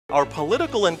Our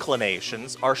political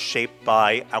inclinations are shaped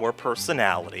by our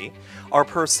personality. Our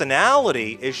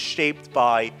personality is shaped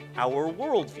by our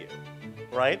worldview,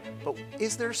 right? But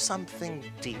is there something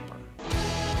deeper?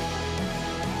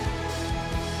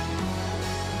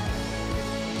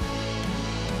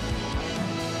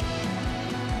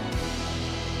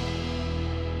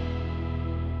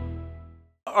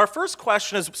 Our first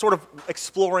question is sort of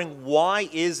exploring why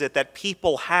is it that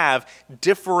people have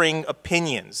differing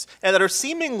opinions and that are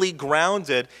seemingly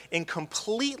grounded in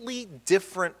completely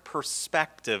different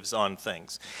perspectives on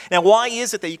things. Now, why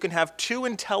is it that you can have two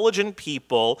intelligent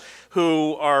people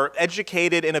who are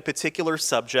educated in a particular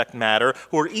subject matter,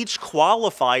 who are each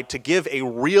qualified to give a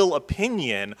real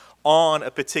opinion on a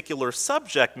particular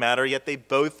subject matter, yet they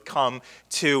both come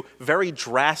to very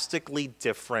drastically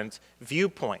different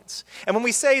viewpoints? And when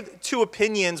we say two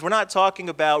opinions, we're not talking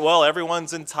about, well,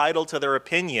 everyone's entitled to their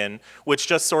opinion, which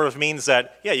just sort of means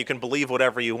that, yeah, you can believe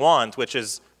whatever you want, which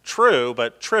is true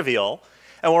but trivial.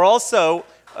 And we're also,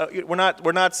 we're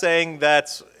not saying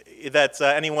that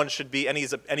anyone's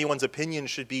opinion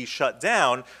should be shut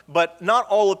down, but not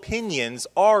all opinions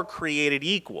are created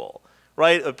equal.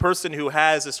 Right? A person who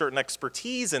has a certain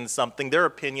expertise in something, their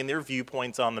opinion, their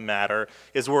viewpoints on the matter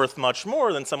is worth much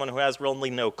more than someone who has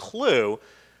really no clue.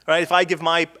 Right? If I give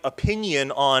my opinion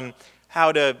on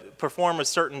how to perform a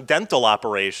certain dental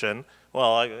operation,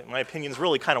 well, my opinion's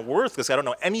really kind of worthless. I don't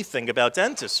know anything about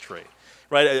dentistry,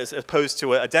 right? As opposed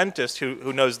to a dentist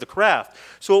who knows the craft.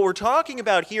 So what we're talking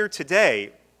about here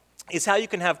today is how you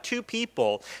can have two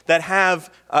people that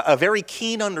have a very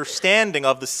keen understanding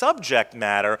of the subject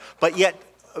matter, but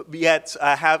yet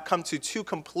have come to two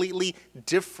completely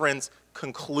different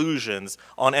conclusions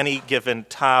on any given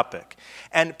topic.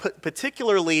 And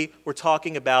particularly, we're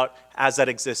talking about as that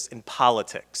exists in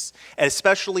politics. And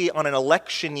especially on an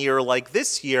election year like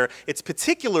this year, it's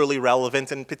particularly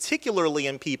relevant and particularly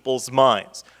in people's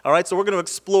minds. All right, so we're going to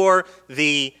explore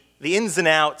the ins and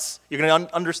outs. You're going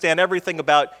to understand everything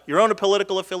about your own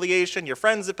political affiliation, your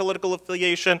friends' political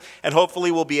affiliation, and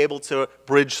hopefully we'll be able to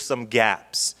bridge some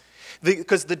gaps.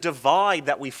 Because the divide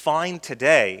that we find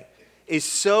today is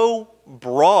so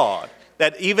broad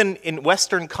that even in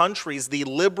Western countries, the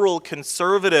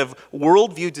liberal-conservative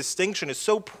worldview distinction is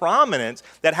so prominent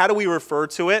that how do we refer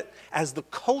to it? As the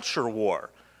culture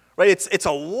war. Right? It's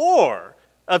a war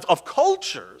of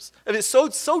cultures. I mean, it's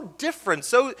so different,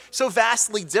 so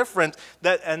vastly different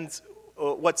that, and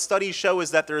what studies show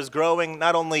is that there's growing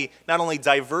not only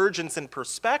divergence in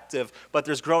perspective, but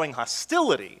there's growing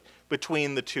hostility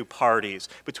between the two parties,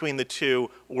 between the two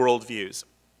worldviews.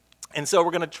 And so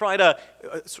we're going to try to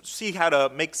see how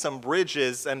to make some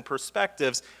bridges and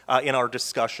perspectives in our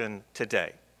discussion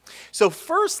today. So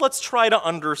first, let's try to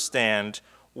understand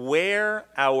where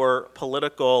our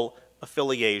political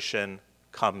affiliation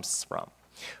comes from.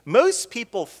 Most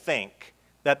people think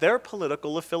that their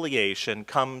political affiliation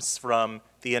comes from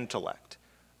the intellect,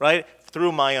 right?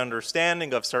 Through my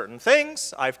understanding of certain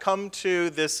things, I've come to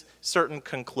this certain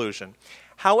conclusion.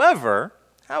 However,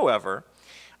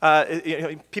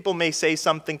 people may say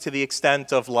something to the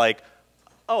extent of like,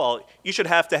 oh, well, you should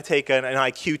have to take an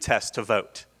IQ test to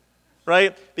vote.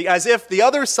 Right? As if the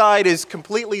other side is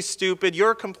completely stupid,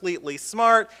 you're completely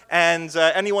smart, and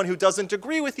anyone who doesn't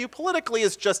agree with you politically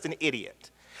is just an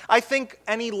idiot. I think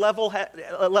any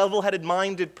level-headed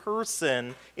minded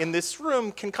person in this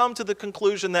room can come to the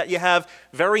conclusion that you have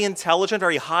very intelligent,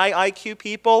 very high IQ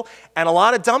people and a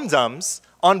lot of dum-dums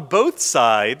on both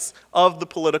sides of the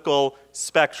political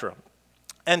spectrum.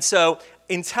 And so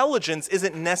intelligence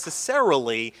isn't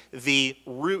necessarily the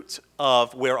root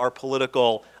of where our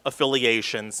political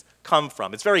affiliations come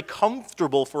from. It's very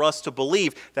comfortable for us to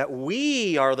believe that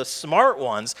we are the smart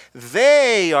ones,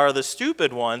 they are the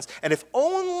stupid ones, and if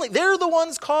only they're the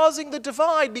ones causing the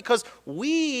divide because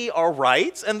we are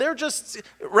right and they're just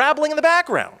rattling in the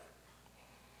background.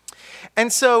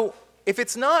 And so if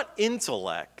it's not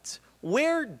intellect,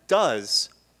 where does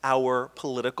our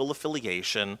political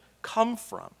affiliation come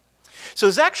from? So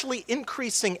there's actually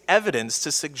increasing evidence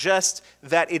to suggest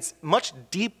that it's much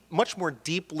more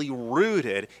deeply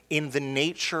rooted in the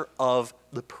nature of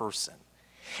the person.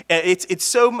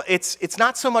 It's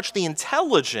not so much the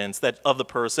intelligence of the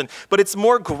person, but it's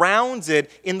more grounded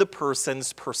in the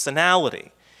person's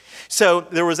personality. So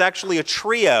there was actually a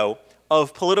trio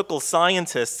of political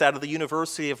scientists out of the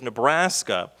University of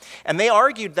Nebraska, and they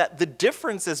argued that the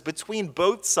differences between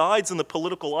both sides in the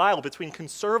political aisle, between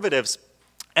conservatives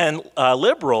and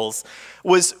liberals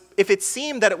was if it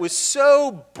seemed that it was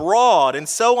so broad and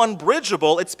so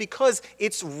unbridgeable, it's because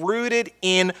it's rooted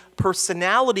in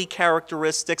personality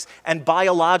characteristics and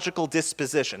biological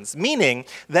dispositions, meaning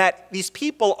that these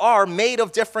people are made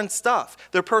of different stuff.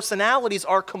 Their personalities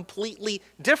are completely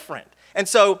different. And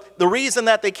so the reason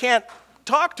that they can't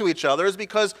talk to each other is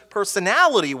because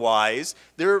personality-wise,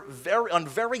 they're on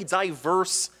very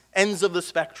diverse ends of the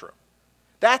spectrum.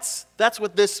 That's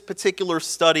what this particular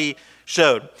study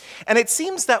showed. And it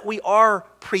seems that we are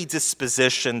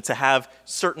predispositioned to have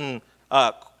certain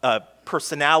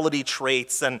personality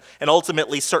traits and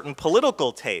ultimately certain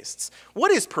political tastes. What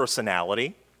is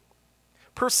personality?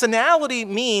 Personality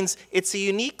means it's a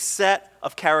unique set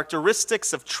of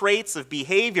characteristics, of traits, of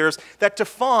behaviors that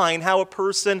define how a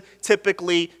person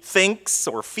typically thinks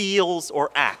or feels or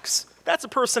acts. That's a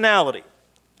personality.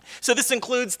 So this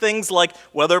includes things like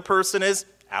whether a person is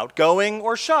outgoing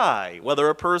or shy, whether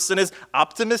a person is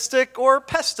optimistic or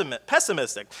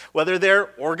pessimistic, whether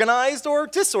they're organized or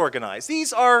disorganized.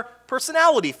 These are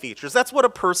personality features. That's what a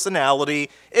personality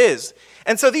is.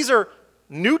 And so these are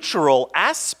neutral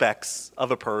aspects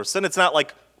of a person. It's not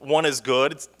like one is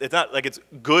good. It's not like it's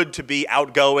good to be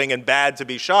outgoing and bad to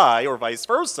be shy or vice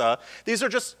versa. These are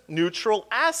just neutral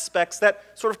aspects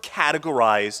that sort of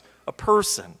categorize a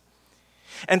person.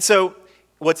 And so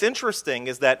what's interesting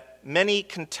is that many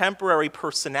contemporary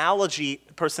personality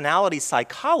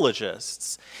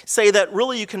psychologists say that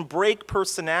really you can break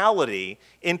personality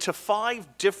into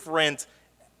 5 different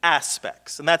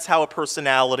aspects, and that's how a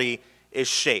personality is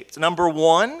shaped. Number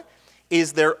 1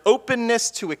 is their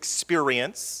openness to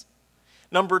experience.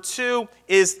 Number 2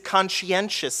 is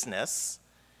conscientiousness.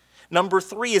 Number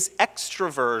 3 is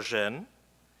extroversion.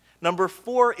 Number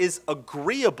 4 is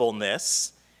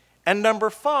agreeableness. And number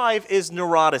 5 is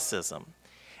neuroticism.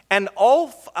 And all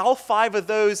 5 of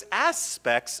those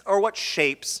aspects are what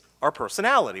shapes our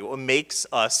personality, what makes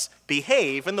us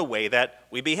behave in the way that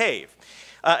we behave.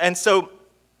 And so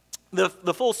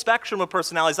the full spectrum of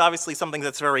personality is obviously something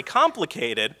that's very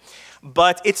complicated,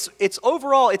 but it's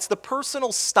overall, it's the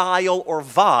personal style or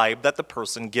vibe that the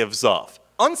person gives off.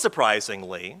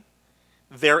 Unsurprisingly,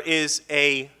 there is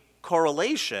a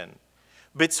correlation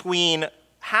between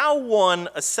how one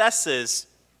assesses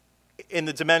in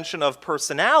the dimension of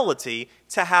personality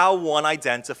to how one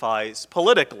identifies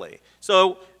politically.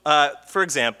 So, for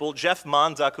example, Jeff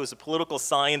Monduck, who's a political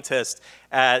scientist,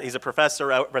 he's a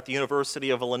professor at the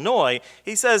University of Illinois,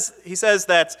 he says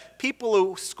that people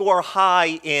who score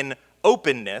high in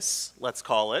openness, let's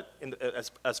call it,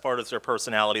 as far as their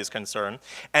personality is concerned,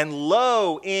 and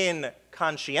low in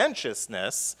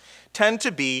conscientiousness, tend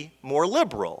to be more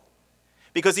liberal.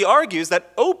 Because he argues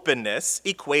that openness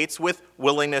equates with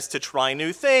willingness to try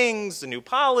new things, new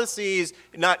policies,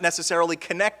 not necessarily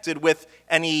connected with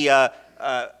any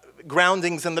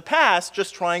groundings in the past,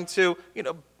 just trying to,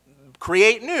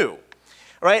 create new,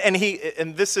 right?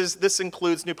 And this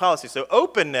includes new policies. So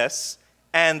openness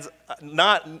and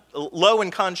not low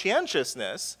in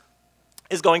conscientiousness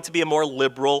is going to be a more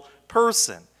liberal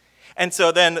person. And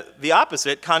so then the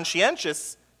opposite,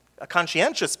 a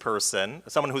conscientious person,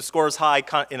 someone who scores high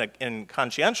in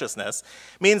conscientiousness,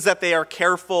 means that they are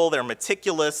careful, they're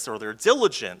meticulous, or they're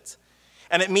diligent.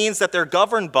 And it means that they're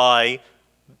governed by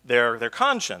their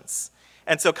conscience.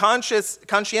 And so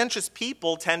conscientious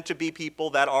people tend to be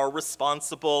people that are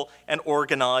responsible and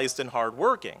organized and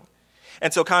hardworking.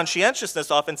 And so conscientiousness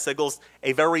often signals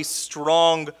a very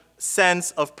strong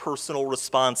sense of personal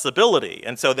responsibility.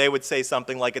 And so they would say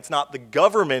something like, it's not the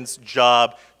government's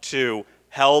job to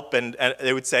help, and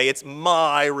they would say, it's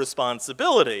my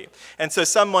responsibility. And so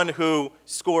someone who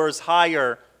scores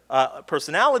higher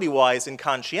personality-wise in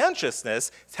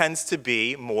conscientiousness tends to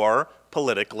be more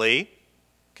politically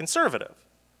conservative,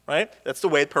 right? That's the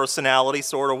way personality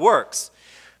sort of works.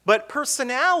 But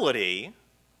personality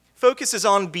focuses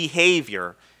on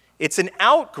behavior. It's an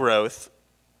outgrowth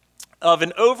of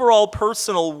an overall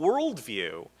personal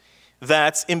worldview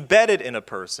that's embedded in a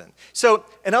person. So,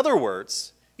 in other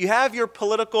words, you have your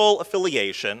political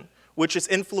affiliation, which is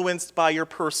influenced by your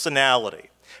personality.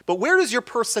 But where does your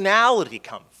personality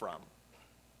come from?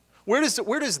 Where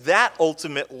does that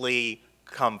ultimately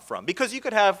come from? Because you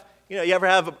could have, you ever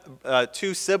have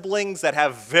 2 siblings that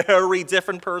have very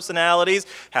different personalities,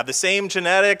 have the same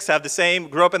genetics,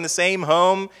 grew up in the same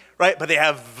home, right? But they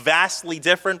have vastly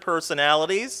different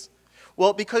personalities.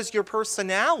 Well, because your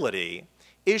personality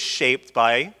is shaped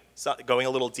by, going a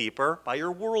little deeper, by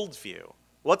your worldview.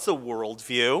 What's a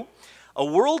worldview? A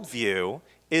worldview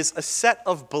is a set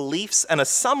of beliefs and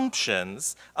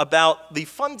assumptions about the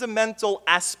fundamental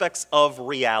aspects of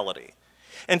reality.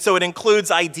 And so it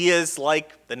includes ideas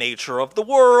like the nature of the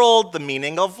world, the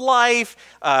meaning of life,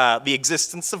 the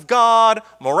existence of God,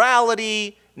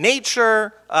 morality,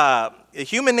 nature,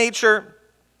 human nature.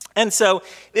 And so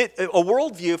a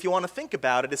worldview, if you want to think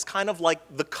about it, is kind of like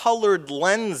the colored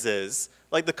lenses,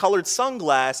 like the colored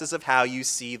sunglasses of how you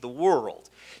see the world.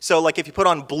 So like if you put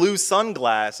on blue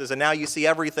sunglasses and now you see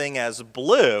everything as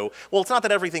blue, well, it's not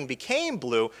that everything became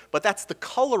blue, but that's the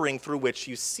coloring through which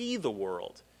you see the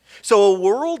world. So a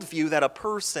worldview that a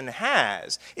person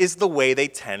has is the way they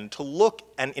tend to look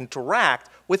and interact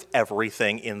with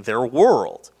everything in their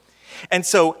world. And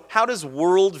so how does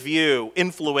worldview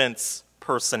influence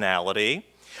personality?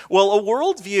 Well, a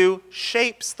worldview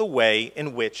shapes the way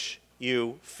in which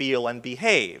you feel and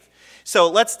behave. So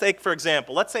let's take, for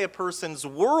example, let's say a person's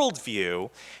worldview,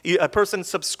 a person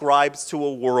subscribes to a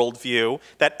worldview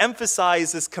that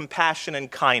emphasizes compassion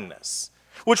and kindness,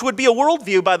 which would be a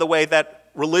worldview, by the way, that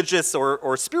a religious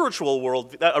or spiritual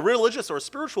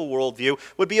worldview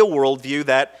would be a worldview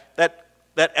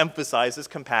that emphasizes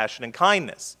compassion and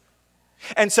kindness.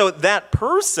 And so that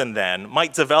person then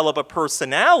might develop a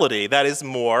personality that is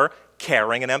more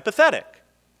caring and empathetic.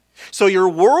 So your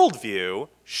worldview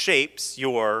shapes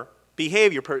your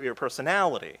behavior, your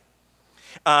personality.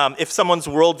 If someone's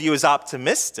worldview is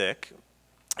optimistic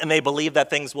and they believe that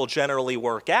things will generally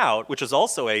work out, which is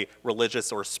also a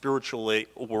religious or spiritual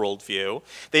worldview,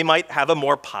 they might have a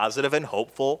more positive and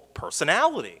hopeful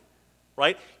personality,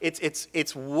 right?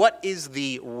 It's what is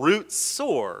the root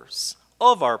source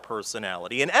of our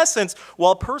personality. In essence,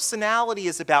 while personality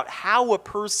is about how a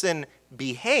person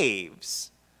behaves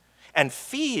and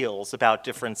feels about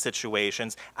different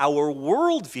situations, our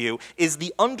worldview is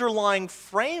the underlying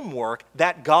framework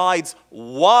that guides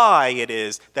why it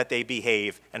is that they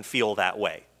behave and feel that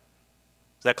way.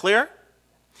 Is that clear?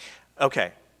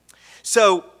 Okay.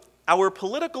 So our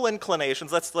political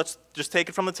inclinations, let's just take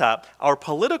it from the top. Our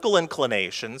political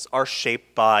inclinations are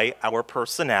shaped by our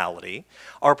personality.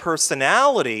 Our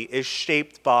personality is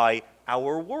shaped by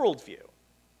our worldview,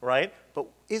 right? But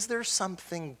is there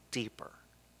something deeper?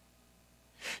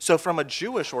 So from a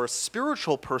Jewish or a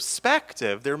spiritual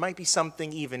perspective, there might be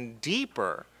something even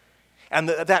deeper. And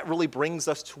that really brings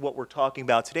us to what we're talking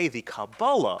about today, the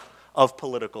Kabbalah of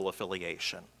political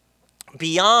affiliation.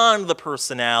 Beyond the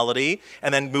personality,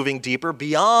 and then moving deeper,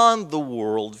 beyond the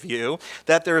worldview,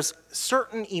 that there's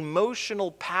certain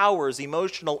emotional powers,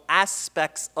 emotional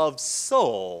aspects of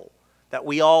soul that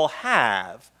we all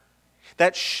have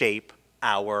that shape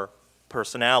our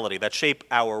personality, that shape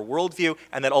our worldview,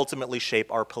 and that ultimately shape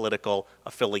our political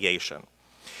affiliation.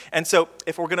 And so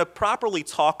if we're going to properly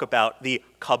talk about the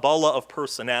Kabbalah of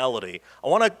personality, I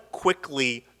want to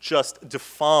quickly just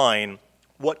define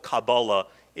what Kabbalah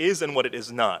is and what it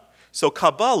is not. So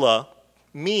Kabbalah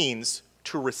means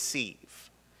to receive.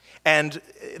 And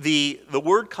the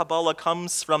word Kabbalah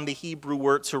comes from the Hebrew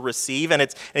word to receive, and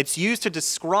it's used to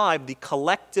describe the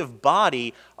collective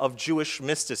body of Jewish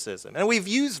mysticism. And we've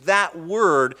used that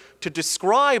word to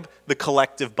describe the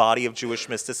collective body of Jewish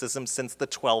mysticism since the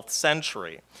 12th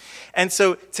century. And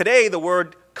so today the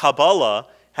word Kabbalah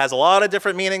has a lot of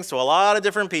different meanings to a lot of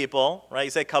different people, right? You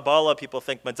say Kabbalah, people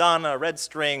think Madonna, red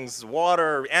strings,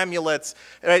 water, amulets.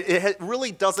 Right? It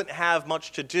really doesn't have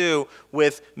much to do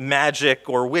with magic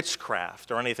or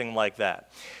witchcraft or anything like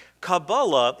that.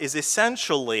 Kabbalah is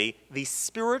essentially the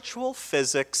spiritual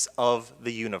physics of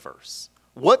the universe.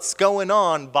 What's going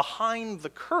on behind the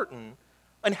curtain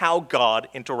and how God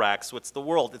interacts with the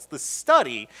world. It's the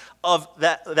study of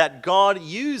that God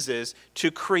uses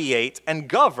to create and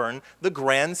govern the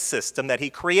grand system that he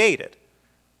created.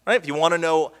 Right? If you want to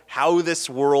know how this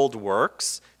world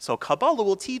works, so Kabbalah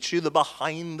will teach you the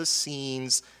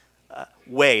behind-the-scenes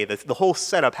way, the whole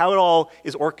setup, how it all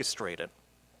is orchestrated.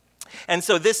 And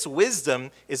so this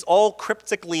wisdom is all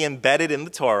cryptically embedded in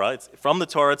the Torah. It's from the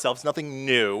Torah itself. It's nothing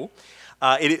new.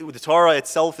 The Torah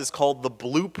itself is called the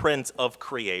blueprint of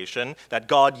creation that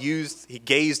God used, he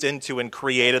gazed into and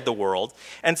created the world.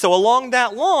 And so along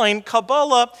that line,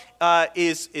 Kabbalah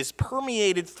is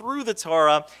permeated through the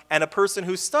Torah, and a person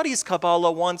who studies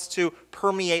Kabbalah wants to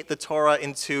permeate the Torah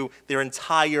into their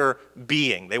entire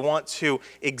being. They want to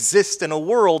exist in a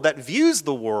world that views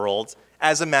the world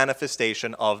as a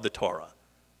manifestation of the Torah.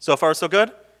 So far, so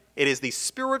good? It is the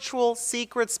spiritual,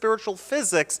 secret, spiritual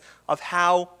physics of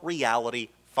how reality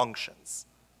functions.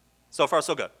 So far,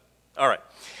 so good. All right.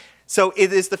 So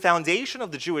it is the foundation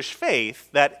of the Jewish faith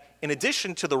that in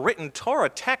addition to the written Torah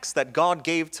text that God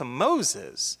gave to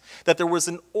Moses, that there was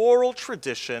an oral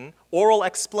tradition, oral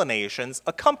explanations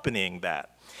accompanying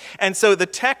that. And so the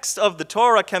text of the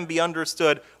Torah can be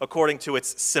understood according to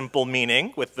its simple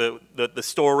meaning, with the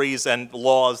stories and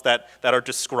laws that are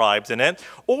described in it,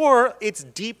 or its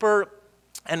deeper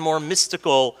and more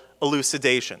mystical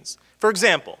elucidations. For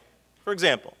example,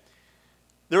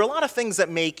 there are a lot of things that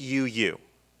make you you.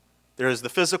 There's the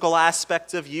physical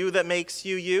aspect of you that makes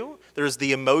you you. There's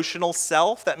the emotional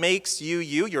self that makes you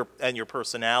you, and your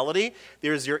personality.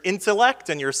 There's your intellect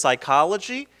and your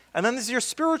psychology. And then there's your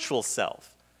spiritual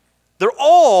self. They're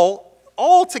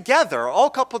all together,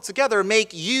 all coupled together,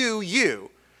 make you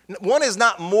you. One is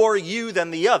not more you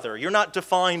than the other. You're not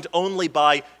defined only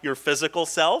by your physical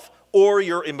self or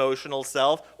your emotional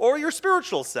self or your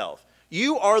spiritual self.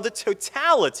 You are the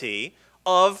totality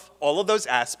of all of those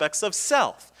aspects of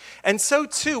self. And so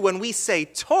too, when we say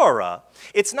Torah,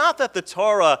 it's not that the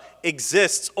Torah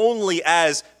exists only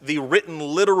as the written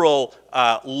literal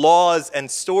laws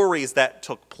and stories that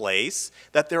took place,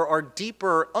 that there are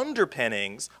deeper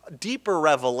underpinnings, deeper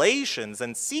revelations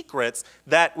and secrets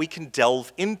that we can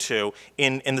delve into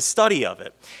in the study of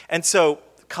it. And so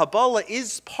Kabbalah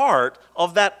is part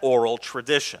of that oral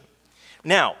tradition.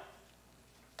 Now,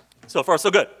 so far so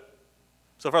good.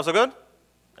 So far so good?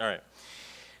 All right.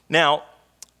 Now,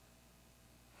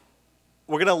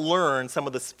 we're going to learn some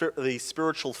of the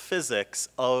spiritual physics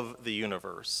of the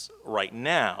universe right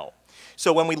now.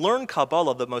 So when we learn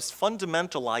Kabbalah, the most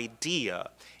fundamental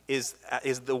idea is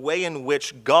the way in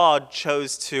which God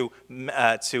chose to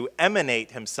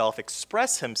emanate himself,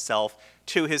 express himself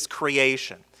to his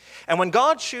creation. And when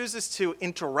God chooses to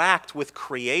interact with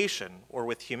creation or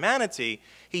with humanity,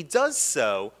 he does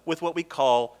so with what we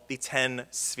call the 10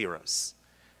 spheros.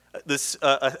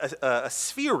 A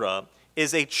sphera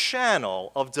is a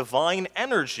channel of divine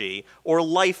energy or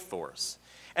life force.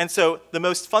 And so the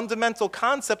most fundamental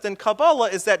concept in Kabbalah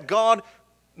is that God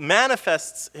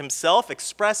manifests himself,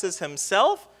 expresses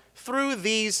himself through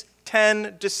these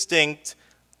 10 distinct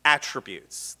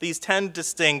attributes, these 10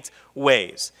 distinct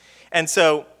ways. And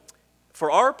so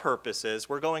for our purposes,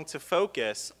 we're going to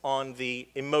focus on the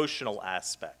emotional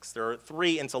aspects. There are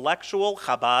 3 intellectual,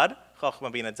 Chabad,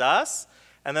 Chochmah Bina Das,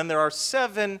 and then there are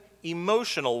 7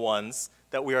 emotional ones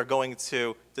that we are going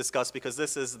to discuss because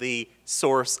this is the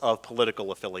source of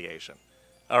political affiliation.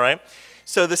 All right?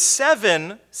 So the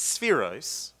 7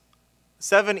 spheros,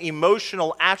 7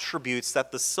 emotional attributes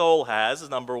that the soul has,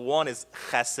 number 1 is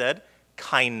chesed,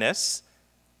 kindness,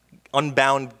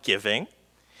 unbound giving.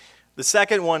 The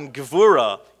second one,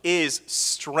 gevura, is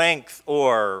strength,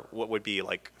 or what would be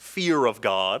like fear of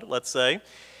God, let's say.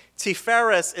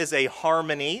 Tiferes is a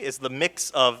harmony, is the mix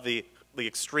of the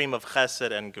extreme of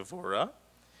chesed and gevura.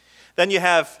 Then you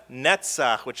have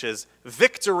netzach, which is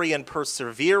victory and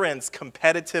perseverance,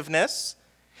 competitiveness.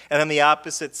 And then the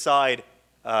opposite side,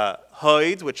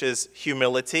 hoid, which is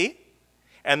humility.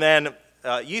 And then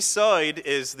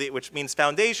yisod, which means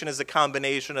foundation, is a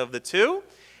combination of the two.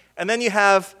 And then you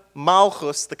have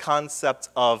malchus, the concept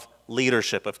of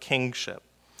leadership, of kingship.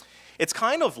 It's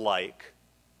kind of like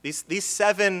these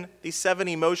seven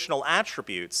emotional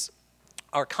attributes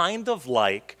are kind of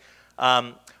like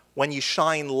when you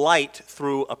shine light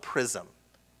through a prism.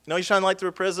 You know, you shine light through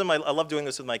a prism. I love doing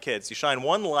this with my kids. You shine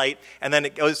one light, and then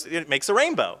it makes a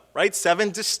rainbow, right?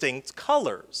 7 distinct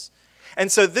colors. And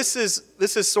so this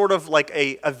is sort of like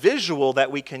a visual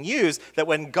that we can use, that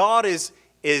when God is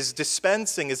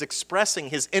dispensing, is expressing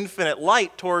his infinite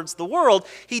light towards the world,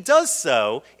 he does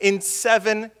so in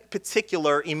 7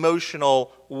 particular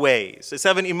emotional ways. The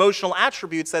 7 emotional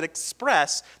attributes that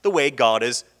express the way God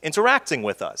is interacting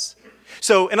with us.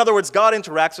 So, in other words, God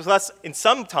interacts with us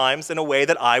sometimes in a way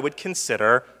that I would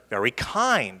consider very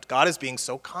kind. God is being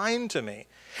so kind to me.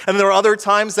 And there are other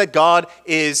times that God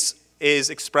is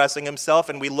expressing himself,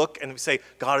 and we look and we say,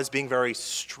 God is being very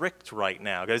strict right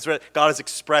now. God is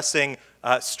expressing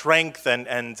strength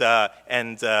and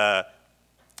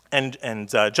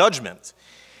judgment.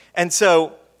 And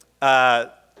so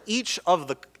each of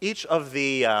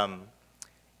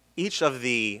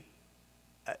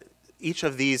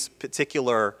these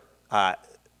particular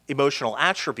emotional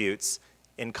attributes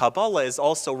in Kabbalah is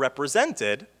also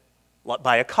represented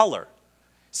by a color.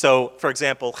 So, for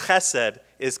example, chesed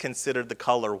is considered the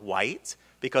color white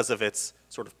because of its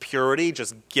sort of purity,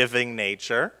 just giving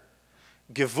nature.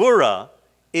 Gevura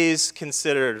is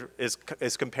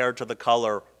compared to the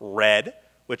color red,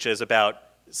 which is about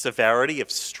severity,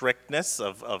 of strictness,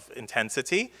 of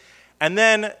intensity. And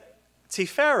then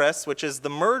Tiferes, which is the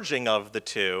merging of the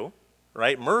two,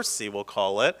 right? Mercy, we'll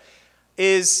call it,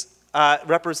 is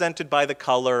represented by the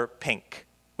color pink,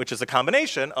 which is a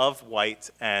combination of white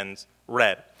and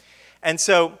red. And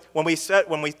so when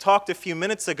we talked a few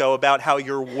minutes ago about how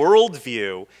your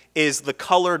worldview is the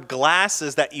colored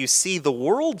glasses that you see the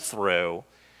world through,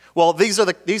 well, these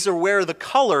are where the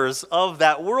colors of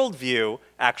that worldview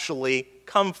actually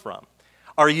come from.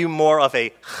 Are you more of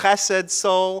a chesed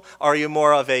soul? Are you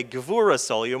more of a gevura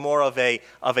soul? Are you more of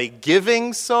a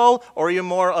giving soul? Or are you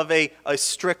more of a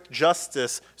strict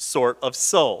justice sort of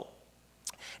soul?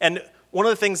 And one of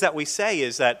the things that we say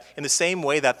is that in the same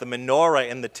way that the menorah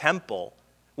in the temple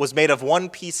was made of one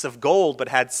piece of gold but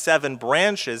had 7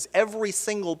 branches, every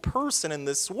single person in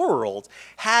this world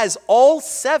has all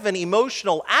 7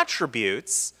 emotional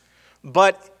attributes,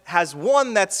 but has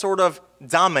one that's sort of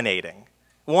dominating.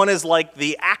 One is like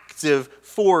the active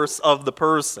force of the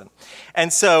person.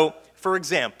 And so, for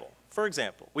example,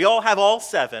 we all have all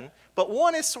 7, but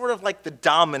one is sort of like the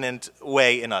dominant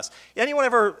way in us. Everyone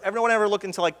ever look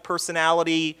into like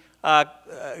personality, like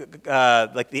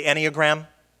the Enneagram?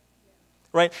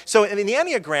 Right? So in the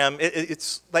Enneagram,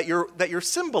 it's that you're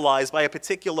symbolized by a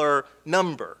particular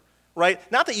number, right?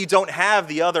 Not that you don't have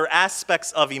the other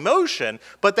aspects of emotion,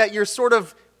 but that you're sort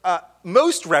of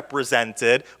most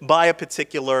represented by a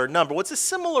particular number. What's a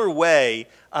similar way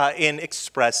in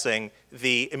expressing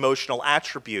the emotional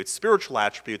attributes, spiritual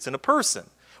attributes in a person?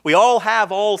 We all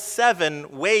have all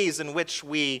 7 ways in which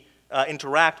we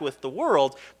interact with the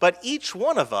world, but each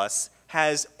one of us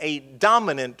has a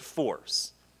dominant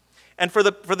force. And for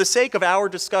the sake of our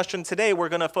discussion today, we're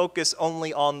going to focus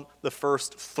only on the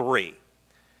first 3.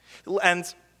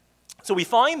 And so we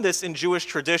find this in Jewish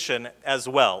tradition as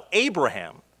well.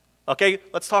 Abraham, okay,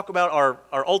 let's talk about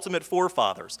our ultimate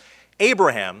forefathers.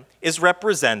 Abraham is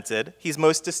represented, he's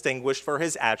most distinguished for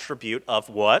his attribute of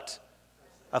what?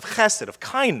 Of chesed, of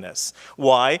kindness.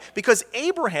 Why? Because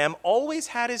Abraham always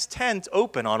had his tent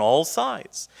open on all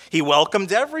sides. He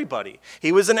welcomed everybody.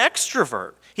 He was an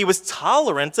extrovert. He was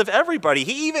tolerant of everybody.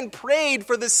 He even prayed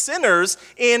for the sinners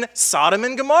in Sodom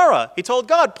and Gomorrah. He told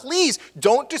God, please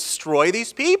don't destroy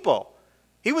these people.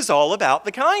 He was all about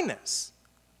the kindness.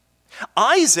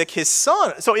 Isaac, his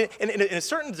son, so in a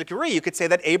certain degree, you could say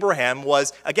that Abraham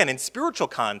was, again, in spiritual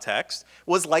context,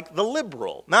 was like the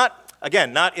liberal. Not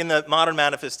in the modern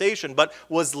manifestation, but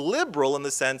was liberal in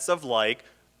the sense of like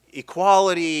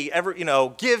equality,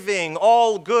 giving,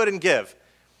 all good and give.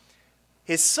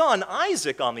 His son,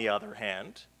 Isaac, on the other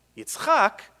hand,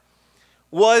 Yitzchak,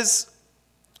 was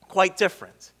quite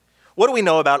different. What do we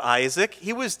know about Isaac?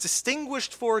 He was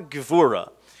distinguished for gevura.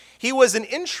 He was an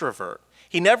introvert.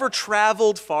 He never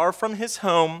traveled far from his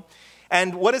home.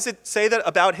 And what does it say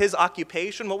about his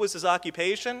occupation? What was his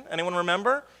occupation? Anyone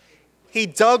remember? He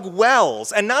dug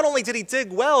wells. And not only did he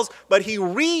dig wells, but he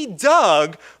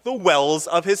redug the wells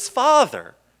of his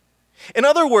father. In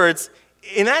other words,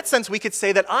 in that sense, we could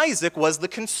say that Isaac was the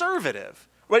conservative,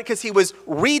 right? Because he was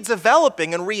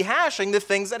redeveloping and rehashing the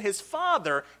things that his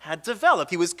father had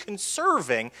developed. He was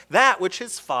conserving that which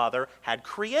his father had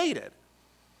created.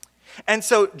 And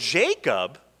so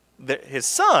Jacob, his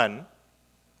son,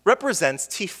 represents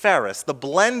Tiferes, the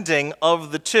blending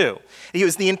of the two. He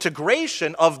was the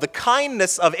integration of the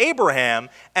kindness of Abraham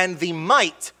and the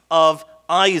might of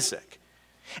Isaac.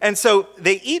 And so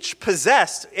they each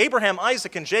possessed, Abraham,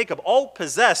 Isaac, and Jacob all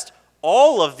possessed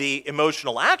all of the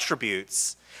emotional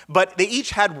attributes, but they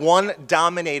each had one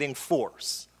dominating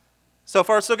force. So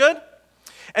far, so good?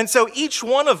 And so each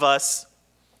one of us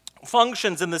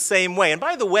functions in the same way. And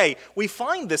by the way, we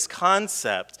find this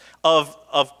concept of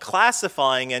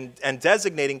classifying and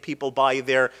designating people by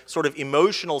their sort of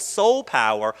emotional soul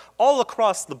power all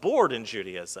across the board in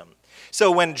Judaism.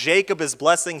 So when Jacob is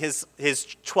blessing his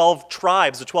 12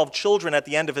 tribes, the 12 children at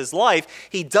the end of his life,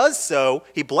 he does so,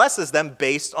 he blesses them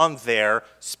based on their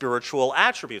spiritual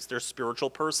attributes, their spiritual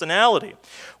personality.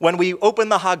 When we open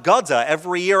the Haggadah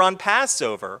every year on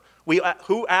Passover,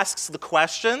 who asks the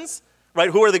questions? Right?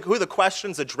 Who are the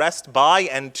questions addressed by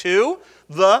and to?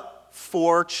 The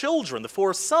 4 children, the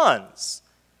 4 sons.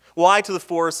 Why to the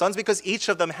 4 sons? Because each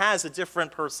of them has a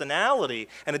different personality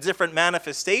and a different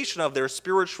manifestation of their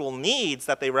spiritual needs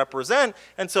that they represent,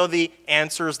 and so the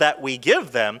answers that we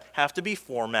give them have to be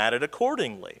formatted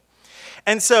accordingly.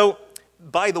 And so,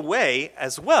 by the way,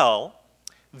 as well,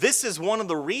 this is one of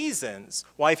the reasons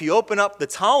why if you open up the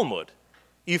Talmud,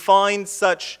 you find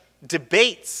such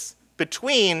debates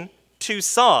between 2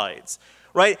 sides,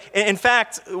 right? In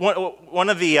fact, one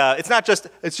of the,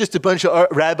 it's just a bunch of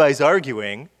rabbis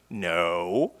arguing.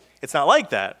 No, it's not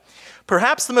like that.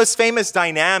 Perhaps the most famous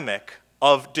dynamic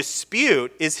of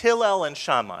dispute is Hillel and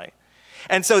Shammai.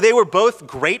 And so they were both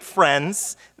great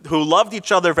friends who loved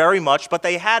each other very much, but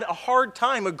they had a hard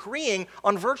time agreeing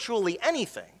on virtually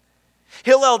anything.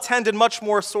 Hillel tended much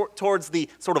more towards the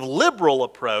sort of liberal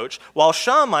approach, while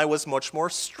Shammai was much more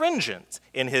stringent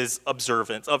in his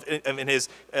observance in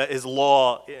his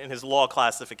law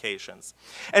classifications.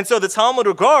 And so the Talmud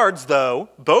regards, though,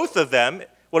 both of them.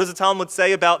 What does the Talmud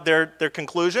say about their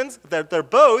conclusions? That they're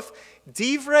both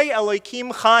divrei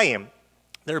Elokim Chaim.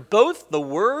 They're both the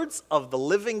words of the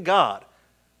living God.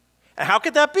 And how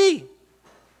could that be?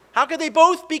 How could they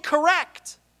both be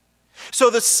correct? So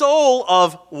the soul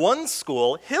of one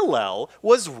school, Hillel,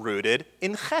 was rooted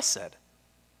in chesed.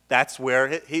 That's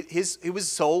where his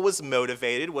soul was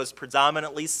motivated, was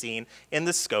predominantly seen in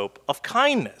the scope of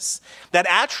kindness. That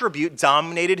attribute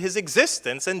dominated his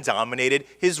existence and dominated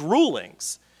his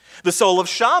rulings. The soul of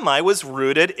Shammai was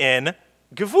rooted in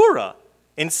gevura,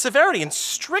 in severity, in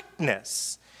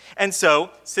strictness. And so,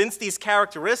 since these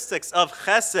characteristics of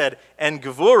chesed and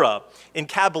gevura in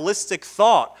Kabbalistic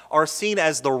thought are seen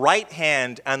as the right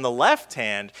hand and the left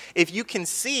hand, if you can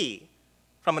see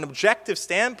from an objective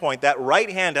standpoint that right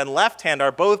hand and left hand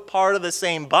are both part of the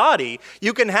same body,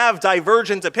 you can have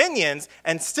divergent opinions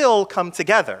and still come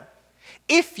together.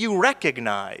 If you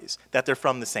recognize that they're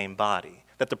from the same body,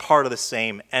 that they're part of the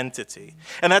same entity.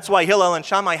 And that's why Hillel and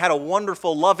Shammai had a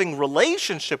wonderful, loving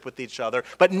relationship with each other,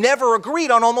 but never agreed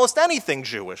on almost anything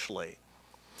Jewishly.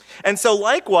 And so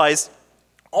likewise,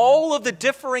 all of the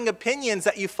differing opinions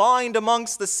that you find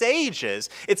amongst the sages,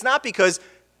 it's not because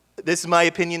this is my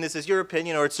opinion, this is your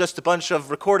opinion, or it's just a bunch of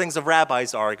recordings of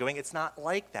rabbis arguing. It's not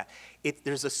like that.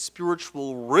 There's a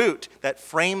spiritual root that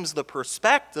frames the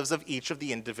perspectives of each of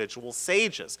the individual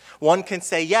sages. One can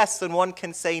say yes and one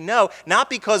can say no, not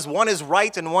because one is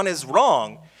right and one is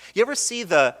wrong. You ever see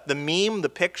the meme, the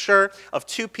picture of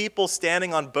two people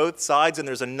standing on both sides and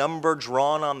there's a number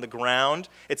drawn on the ground?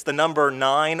 It's the number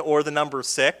 9 or the number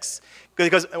 6.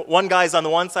 Because one guy's on the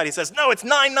one side, he says, no, it's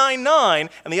 999,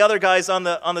 and the other guy's on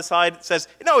the side says,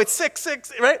 no, it's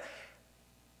 66, right?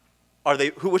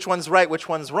 Which one's right, which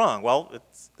one's wrong? Well,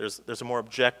 there's a more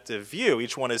objective view.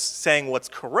 Each one is saying what's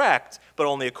correct, but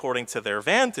only according to their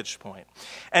vantage point.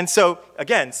 And so,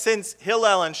 again, since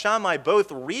Hillel and Shammai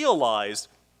both realized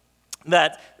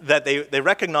that they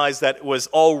recognized that it was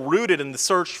all rooted in the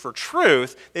search for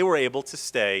truth, they were able to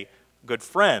stay good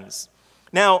friends.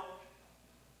 Now,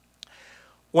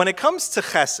 when it comes to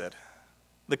chesed,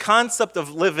 the concept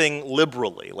of living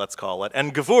liberally, let's call it,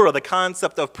 and gevura, the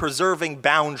concept of preserving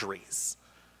boundaries,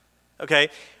 okay,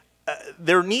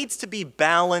 there needs to be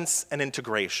balance and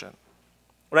integration,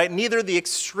 right? Neither the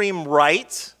extreme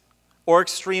right or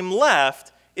extreme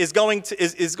left is going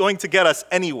to get us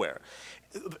anywhere.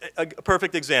 A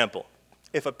perfect example,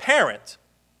 if a parent,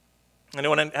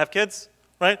 anyone have kids,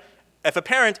 right? If a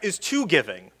parent is too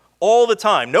giving, all the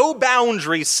time, no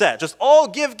boundaries set, just all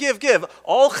give,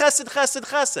 all chesed, chesed,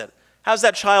 chesed. How's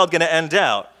that child going to end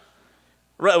out?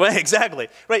 Right, exactly.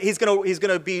 Right, he's going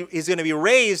to be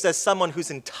raised as someone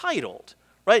who's entitled.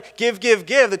 Right, give.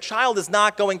 The child is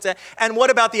not going to. And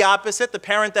what about the opposite? The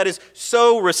parent that is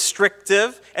so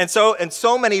restrictive and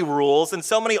so many rules and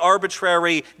so many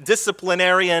arbitrary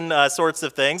disciplinarian sorts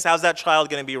of things. How's that child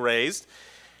going to be raised?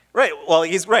 Right, well,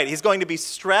 he's right. He's going to be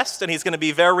stressed and he's going to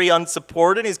be very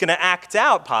unsupported. He's going to act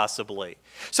out, possibly.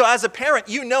 So as a parent,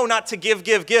 you know not to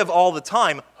give all the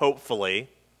time, hopefully.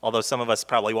 Although some of us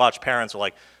probably watch parents are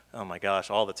like, oh my gosh,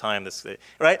 all the time,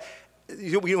 right?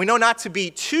 We know not to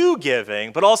be too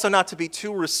giving, but also not to be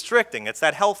too restricting. It's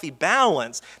that healthy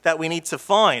balance that we need to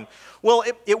find. Well,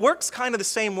 it works kind of the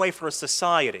same way for a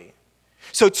society.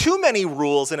 So too many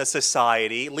rules in a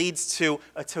society leads to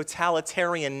a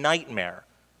totalitarian nightmare.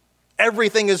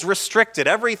 Everything is restricted.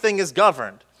 Everything is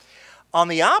governed. On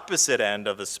the opposite end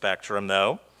of the spectrum,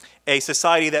 though, a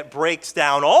society that breaks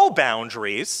down all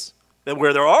boundaries,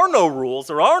 where there are no rules,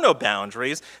 there are no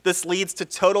boundaries, this leads to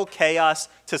total chaos,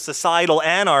 to societal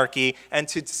anarchy, and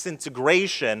to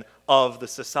disintegration of the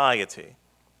society.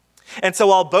 And so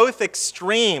while both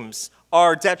extremes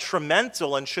are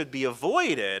detrimental and should be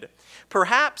avoided,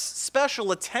 perhaps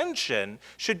special attention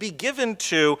should be given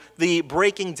to the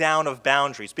breaking down of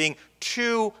boundaries, being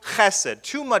too chesed,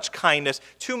 too much kindness,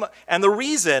 and the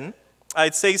reason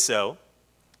I'd say so,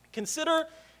 consider,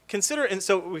 and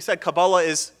so we said Kabbalah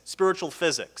is spiritual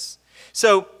physics.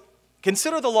 So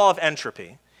consider the law of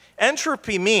entropy.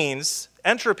 Entropy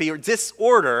or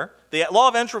disorder, the law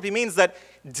of entropy means that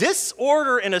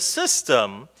disorder in a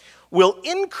system will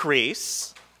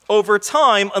increase over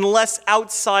time unless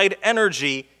outside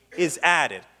energy is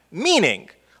added. Meaning,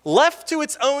 left to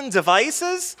its own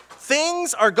devices,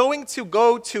 things are going to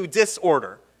go to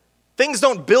disorder. Things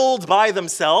don't build by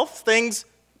themselves, things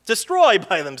destroy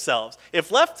by themselves.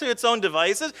 If left to its own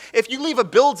devices, if you leave a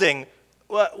building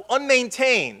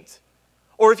unmaintained,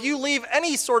 or if you leave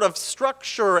any sort of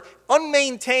structure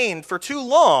unmaintained for too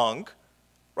long,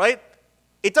 right,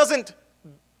 it doesn't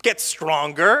get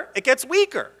stronger, it gets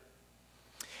weaker.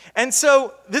 And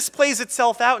so this plays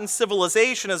itself out in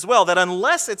civilization as well, that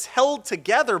unless it's held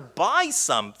together by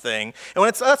something, and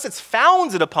unless it's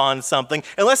founded upon something,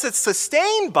 unless it's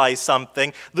sustained by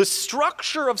something, the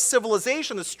structure of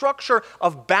civilization, the structure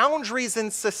of boundaries in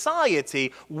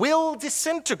society will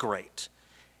disintegrate.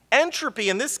 Entropy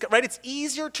in this, right, it's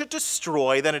easier to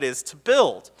destroy than it is to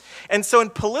build. And so in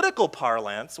political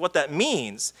parlance, what that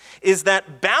means is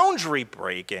that boundary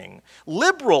breaking,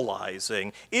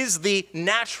 liberalizing, is the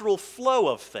natural flow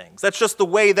of things. That's just the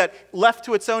way that, left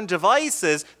to its own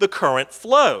devices, the current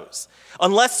flows,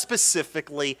 unless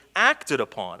specifically acted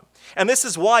upon. And this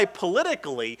is why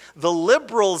politically, the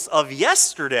liberals of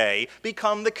yesterday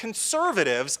become the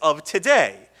conservatives of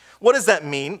today. What does that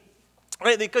mean?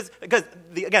 Right, because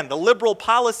again, the liberal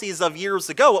policies of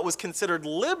years ago, what was considered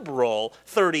liberal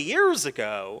 30 years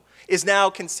ago, is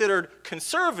now considered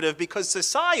conservative because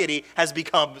society has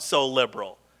become so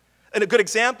liberal. And a good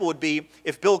example would be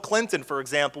if Bill Clinton, for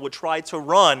example, would try to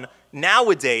run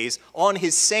nowadays on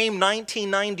his same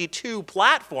 1992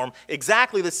 platform,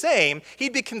 exactly the same,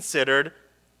 he'd be considered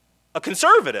a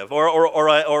conservative,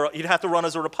 or he'd have to run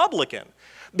as a Republican.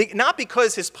 Not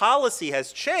because his policy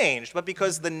has changed, but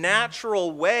because the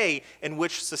natural way in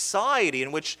which society,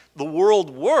 in which the world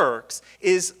works,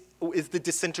 is the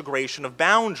disintegration of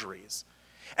boundaries.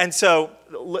 And so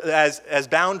as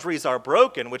boundaries are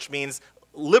broken, which means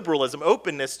liberalism,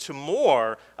 openness to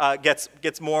more,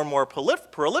 gets more and more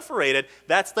proliferated,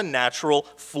 that's the natural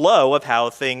flow of how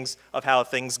things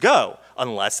go,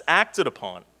 unless acted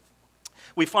upon.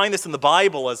 We find this in the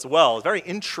Bible as well. A very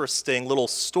interesting little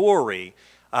story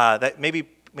that maybe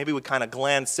we kind of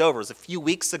glanced over. It was a few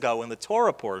weeks ago in the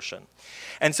Torah portion.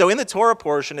 And so in the Torah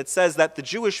portion, it says that the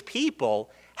Jewish people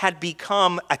had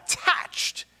become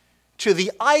attached to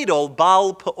the idol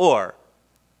Baal Peor.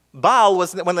 Baal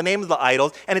was one of the names of the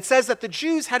idols, and it says that the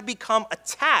Jews had become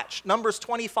attached. Numbers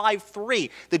 25:3.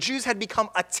 The Jews had become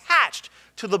attached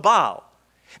to the Baal.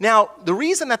 Now, the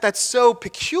reason that that's so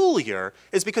peculiar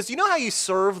is because you know how you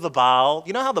serve the Baal?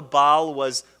 You know how the Baal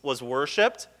was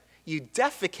worshipped? You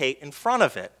defecate in front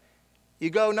of it. You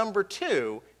go number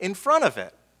 2 in front of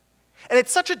it. And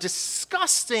it's such a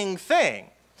disgusting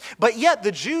thing. But yet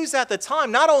the Jews at the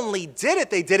time not only did it,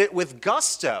 they did it with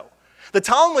gusto. The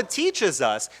Talmud teaches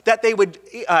us that they would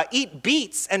eat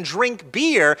beets and drink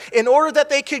beer in order that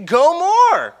they could go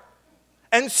more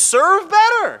and serve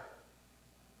better.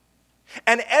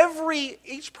 And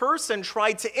each person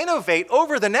tried to innovate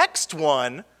over the next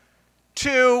one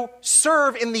to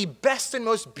serve in the best and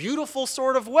most beautiful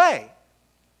sort of way.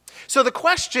 So the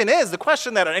question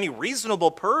that any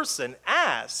reasonable person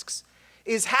asks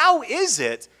is, how is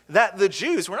it that the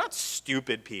Jews, we're not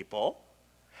stupid people,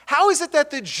 how is it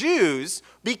that the Jews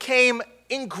became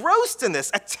engrossed in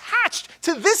this, attached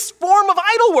to this form of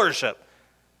idol worship?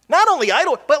 Not only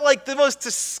idol, but like the most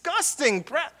disgusting.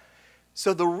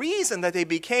 So the reason that they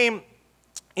became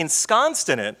ensconced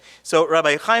in it, so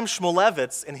Rabbi Chaim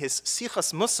Shmulevitz in his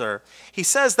Sichas Musar, he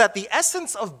says that the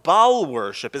essence of Baal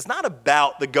worship is not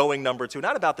about the going number 2,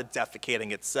 not about the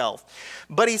defecating itself,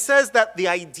 but he says that the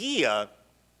idea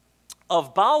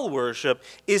of Baal worship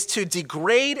is to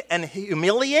degrade and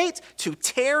humiliate, to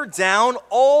tear down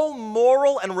all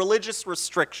moral and religious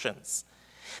restrictions.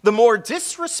 The more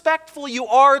disrespectful you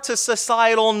are to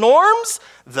societal norms,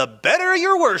 the better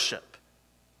your worship.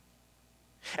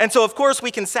 And so, of course, we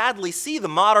can sadly see the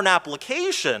modern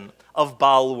application of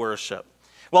Baal worship.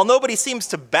 While nobody seems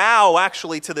to bow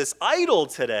actually to this idol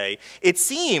today, it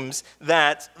seems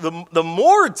that the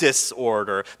more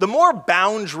disorder, the more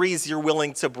boundaries you're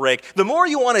willing to break, the more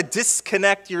you want to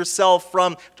disconnect yourself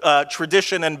from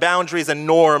tradition and boundaries and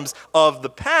norms of the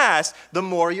past, the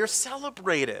more you're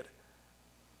celebrated.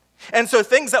 And so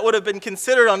things that would have been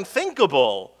considered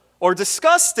unthinkable or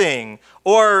disgusting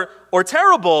or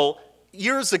terrible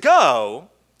years ago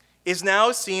is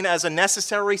now seen as a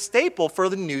necessary staple for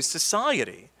the new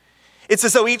society. It's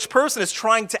as though each person is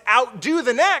trying to outdo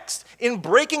the next in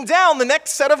breaking down the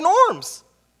next set of norms.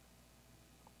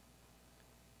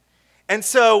 And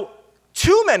so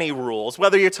too many rules,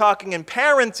 whether you're talking in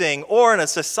parenting or in a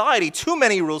society, too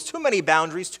many rules, too many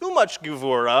boundaries, too much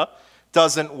gevura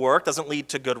doesn't work, doesn't lead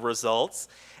to good results.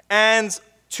 And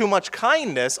too much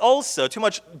kindness also, too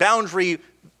much boundary,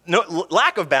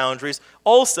 lack of boundaries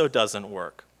also doesn't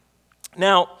work.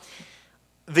 Now,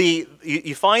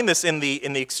 you find this in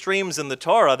the extremes in the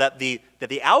Torah, that the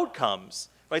outcomes,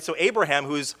 right? So Abraham,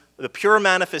 who's the pure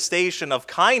manifestation of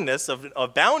kindness,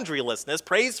 of boundarylessness,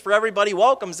 prays for everybody,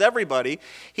 welcomes everybody.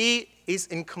 He's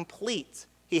incomplete.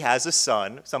 He has a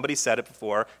son, somebody said it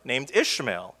before, named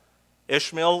Ishmael.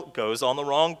 Ishmael goes on the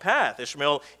wrong path.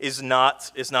 Ishmael is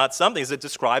not something. He's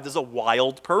described as a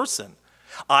wild person.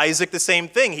 Isaac, the same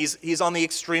thing. He's on the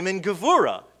extreme in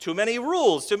Gevurah. Too many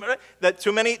rules, too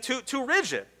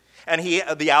rigid. And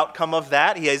the outcome of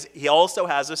that, he also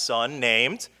has a son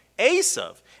named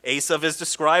Esav. Esav is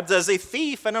described as a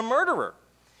thief and a murderer.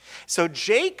 So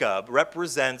Jacob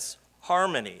represents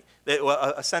harmony,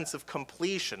 a sense of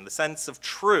completion, the sense of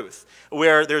truth,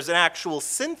 where there's an actual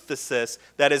synthesis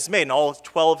that is made, and all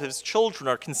 12 of his children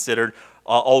are considered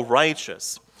all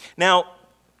righteous. Now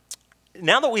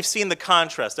that we've seen the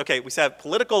contrast, okay, we said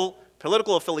political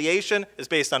affiliation is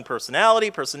based on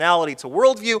personality to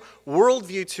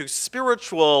worldview to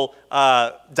spiritual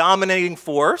dominating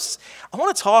force. I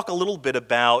want to talk a little bit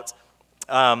about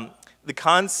the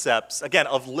concepts, again,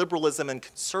 of liberalism and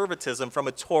conservatism from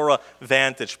a Torah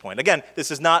vantage point. Again, this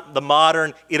is not the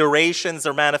modern iterations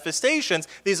or manifestations.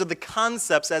 These are the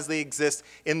concepts as they exist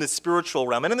in the spiritual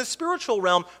realm. And in the spiritual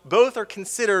realm, both are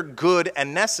considered good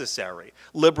and necessary,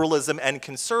 liberalism and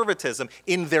conservatism,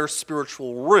 in their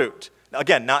spiritual root.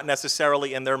 Again, not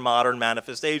necessarily in their modern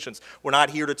manifestations. We're not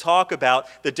here to talk about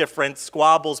the different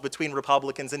squabbles between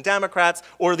Republicans and Democrats,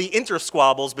 or the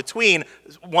intersquabbles between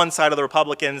one side of the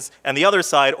Republicans and the other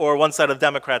side, or one side of the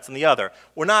Democrats and the other.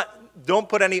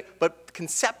 But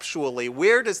conceptually,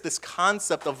 where does this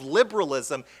concept of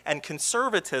liberalism and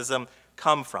conservatism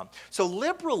come from? So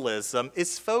liberalism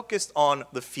is focused on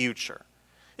the future.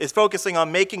 Is focusing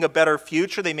on making a better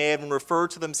future. They may even refer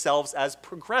to themselves as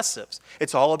progressives.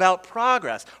 It's all about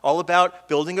progress, all about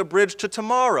building a bridge to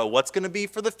tomorrow, what's going to be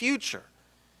for the future.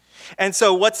 And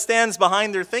so what stands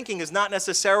behind their thinking is not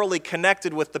necessarily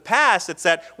connected with the past. It's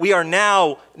that we are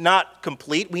now not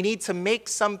complete. We need to make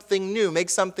something new,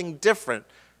 make something different.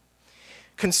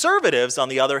 Conservatives, on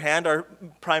the other hand, are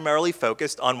primarily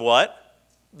focused on what?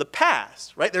 The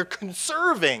past, right? They're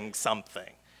conserving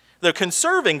something. They're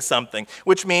conserving something,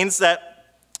 which means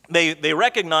that they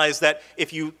recognize that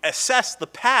if you assess the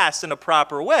past in a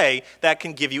proper way, that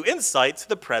can give you insight to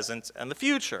the present and the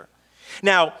future.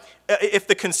 Now, if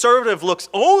the conservative looks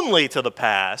only to the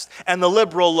past, and the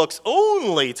liberal looks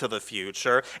only to the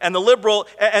future, and the liberal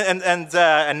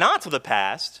and not to the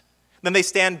past, then they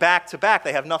stand back to back.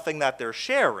 They have nothing that they're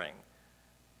sharing.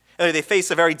 They face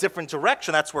a very different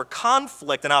direction. That's where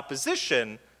conflict and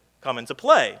opposition come into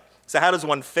play. So how does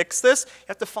one fix this? You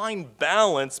have to find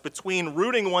balance between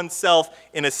rooting oneself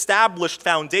in established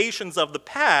foundations of the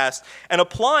past and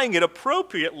applying it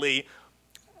appropriately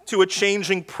to a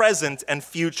changing present and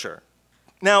future.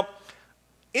 Now,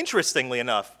 interestingly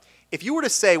enough, if you were to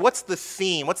say, what's the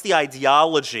theme, what's the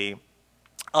ideology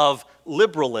of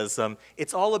liberalism,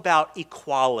 it's all about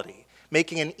equality,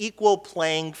 making an equal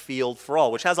playing field for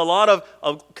all, which has a lot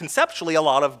of conceptually, a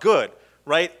lot of good,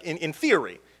 right, in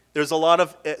theory. There's a lot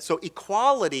of, so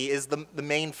equality is the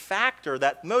main factor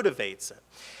that motivates it.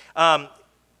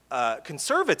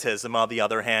 Conservatism, on the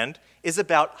other hand, is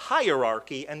about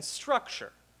hierarchy and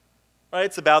structure. Right?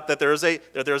 It's about that there's a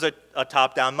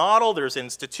top-down model, there's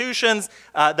institutions,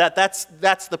 that's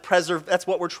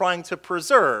what we're trying to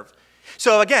preserve.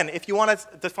 So again, if you want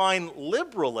to define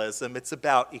liberalism, it's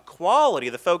about equality.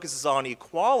 The focus is on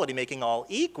equality, making all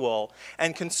equal,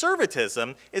 and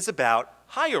conservatism is about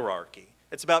hierarchy.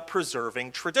 It's about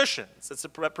preserving traditions. It's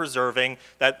about preserving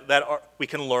that we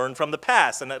can learn from the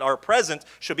past, and that our present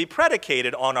should be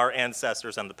predicated on our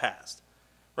ancestors and the past,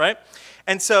 right?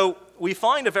 And so we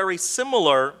find a very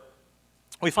similar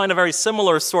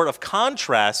sort of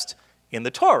contrast in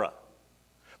the Torah.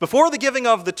 Before the giving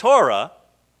of the Torah,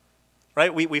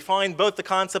 right, we find both the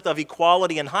concept of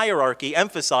equality and hierarchy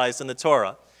emphasized in the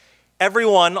Torah.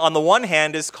 Everyone, on the one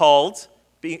hand, is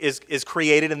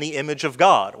created in the image of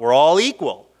God. We're all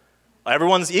equal.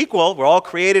 Everyone's equal. We're all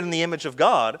created in the image of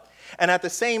God. And at the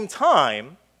same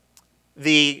time,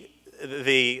 they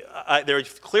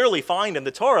clearly find in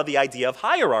the Torah the idea of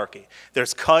hierarchy.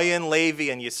 There's Kayin,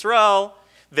 Levi, and Yisrael.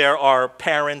 There are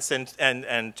parents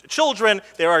and children.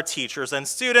 There are teachers and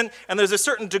students. And there's a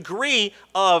certain degree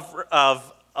of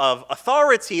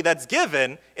authority that's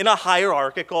given in a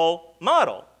hierarchical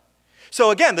model.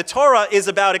 So again, the Torah is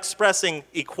about expressing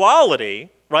equality,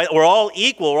 right? We're all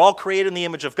equal, we're all created in the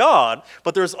image of God,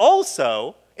 but there's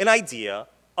also an idea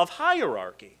of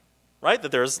hierarchy, right?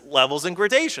 That there's levels and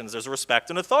gradations, there's respect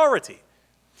and authority.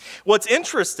 What's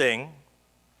interesting,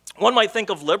 one might think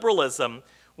of liberalism,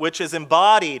 which is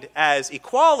embodied as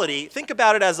equality, think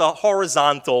about it as a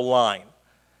horizontal line,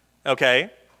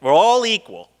 okay? We're all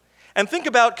equal. And think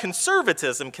about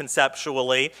conservatism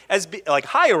conceptually as like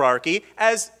hierarchy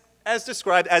as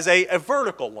described as a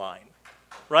vertical line,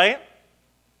 right?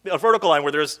 A vertical line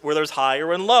where there's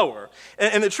higher and lower.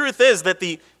 And the truth is that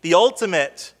the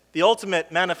ultimate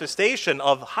manifestation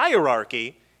of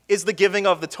hierarchy is the giving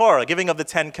of the Torah, giving of the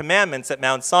Ten Commandments at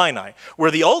Mount Sinai,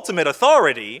 where the ultimate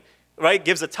authority, right,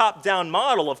 gives a top-down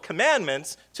model of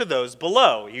commandments to those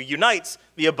below. He unites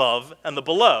the above and the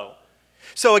below.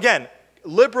 So again,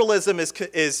 liberalism is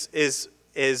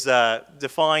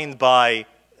defined by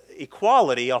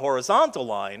equality, a horizontal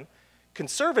line.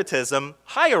 Conservatism,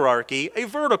 hierarchy, a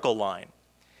vertical line.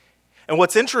 And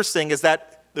what's interesting is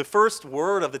that the first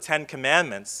word of the Ten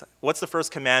Commandments, what's the first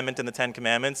commandment in the Ten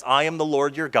Commandments? I am the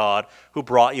Lord your God who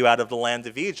brought you out of the land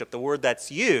of Egypt. The word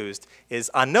that's used is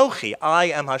Anochi, I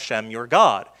am Hashem your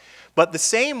God. But the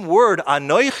same word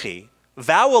Anochi,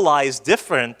 vowelized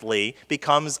differently,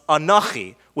 becomes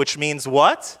Anachi, which means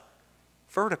what?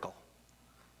 Vertical.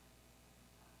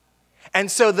 And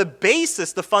so the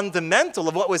basis, the fundamental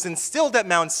of what was instilled at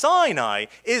Mount Sinai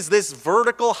is this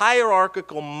vertical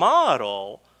hierarchical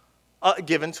model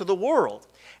given to the world.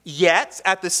 Yet,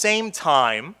 at the same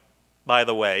time, by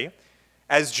the way,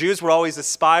 as Jews, we're always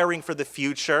aspiring for the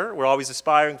future, we're always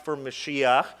aspiring for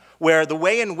Mashiach, where the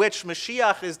way in which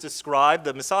Mashiach is described,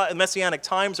 the Messianic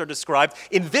times are described,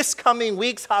 in this coming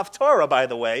week's Haftorah, by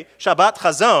the way, Shabbat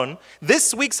Chazon,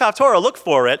 this week's Haftorah, look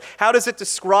for it. How does it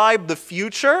describe the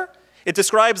future? It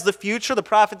describes the future. The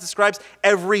prophet describes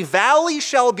every valley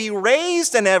shall be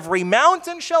raised and every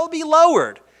mountain shall be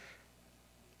lowered.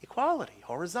 Equality,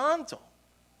 horizontal.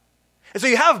 And so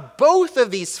you have both of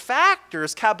these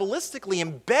factors Kabbalistically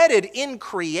embedded in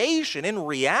creation, in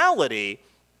reality.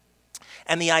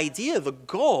 And the idea, the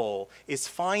goal, is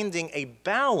finding a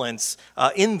balance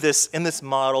in this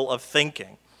model of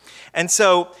thinking. And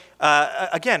so,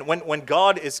 again, when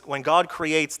God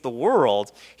creates the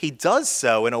world, he does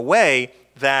so in a way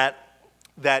that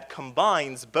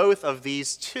combines both of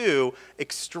these two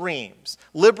extremes,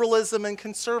 liberalism and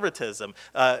conservatism,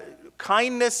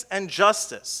 kindness and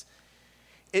justice.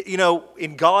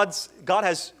 God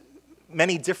has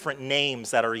many different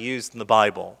names that are used in the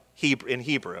Bible, in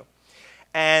Hebrew.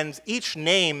 And each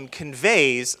name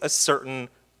conveys a certain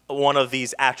one of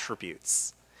these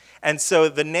attributes. And so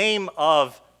the name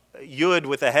of Yud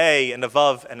with a Hey and a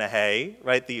Vav and a Hey,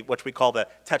 right, what we call the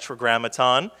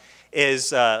Tetragrammaton,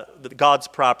 is God's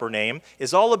proper name,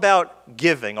 is all about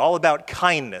giving, all about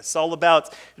kindness, all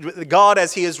about God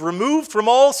as he is removed from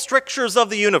all strictures of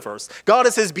the universe. God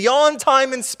is his beyond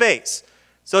time and space.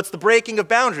 So it's the breaking of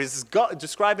boundaries. It's God,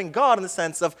 describing God in the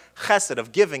sense of chesed,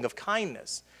 of giving, of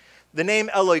kindness. The name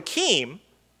Elohim,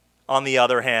 on the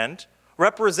other hand,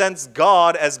 represents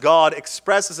God as God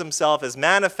expresses himself as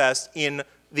manifest in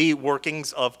the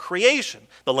workings of creation,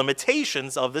 the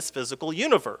limitations of this physical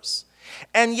universe.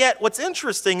 And yet, what's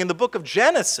interesting in the book of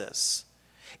Genesis,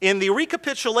 in the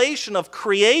recapitulation of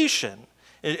creation,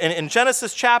 in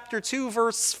Genesis chapter 2,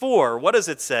 verse 4, what does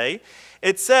it say?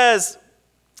 It says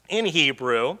in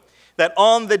Hebrew that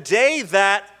on the day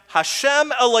that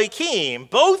Hashem Elohim,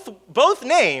 both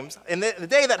names, in the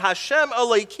day that Hashem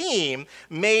Elohim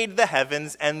made the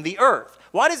heavens and the earth.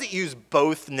 Why does it use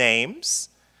both names?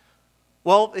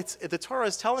 Well, the Torah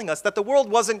is telling us that the world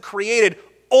wasn't created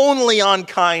only on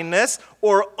kindness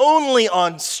or only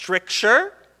on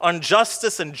stricture, on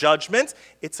justice and judgment.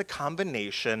 It's a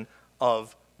combination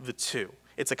of the two.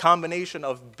 It's a combination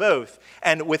of both.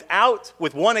 And with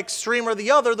one extreme or the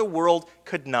other, the world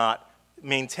could not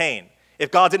maintain. If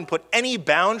God didn't put any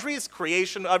boundaries,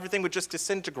 creation, everything would just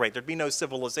disintegrate. There'd be no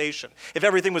civilization. If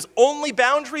everything was only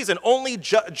boundaries and only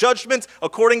judgment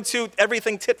according to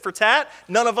everything tit for tat,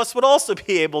 none of us would also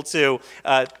be able to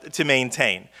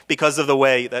maintain because of the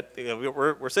way that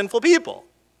we're sinful people.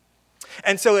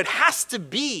 And so it has to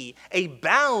be a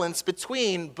balance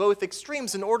between both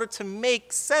extremes in order to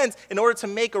make sense, in order to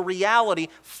make a reality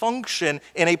function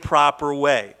in a proper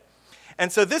way.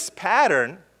 And so this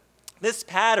pattern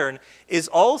is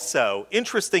also,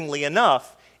 interestingly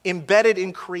enough, embedded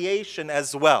in creation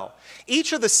as well.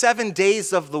 Each of the 7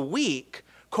 days of the week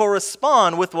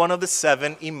correspond with one of the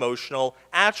 7 emotional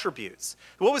attributes.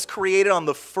 What was created on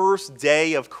the first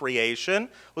day of creation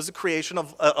was the creation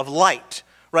of light,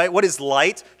 right? What is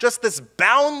light? Just this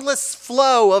boundless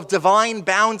flow of divine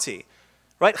bounty,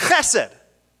 right? Chesed,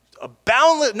 a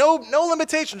boundless, no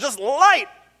limitation, just light.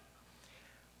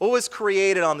 What was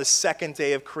created on the second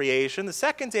day of creation? The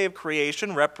second day of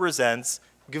creation represents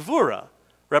Gevura,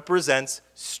 represents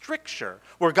stricture,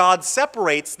 where God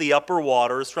separates the upper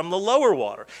waters from the lower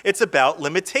water. It's about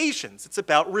limitations. It's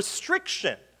about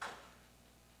restriction.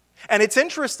 And it's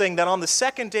interesting that on the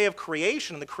second day of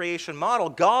creation, in the creation model,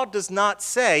 God does not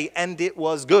say, and it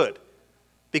was good,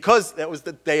 because that was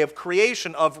the day of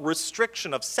creation, of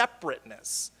restriction, of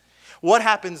separateness. What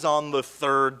happens on the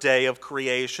third day of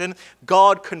creation?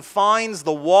 God confines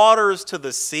the waters to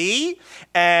the sea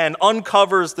and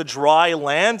uncovers the dry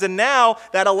land, and now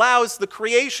that allows the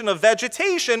creation of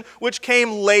vegetation, which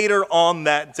came later on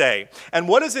that day. And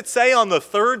what does it say on the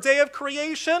third day of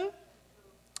creation?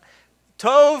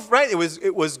 Tov, right?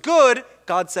 It was good.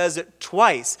 God says it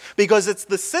twice because it's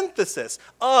the synthesis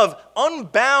of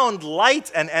unbound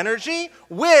light and energy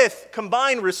with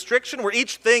combined restriction where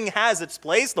each thing has its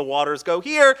place. The waters go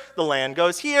here, the land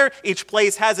goes here. Each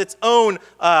place has its own,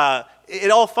 it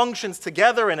all functions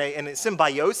together in a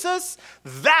symbiosis.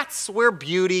 That's where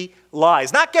beauty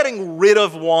lies. Not getting rid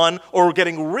of one or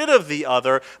getting rid of the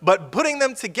other, but putting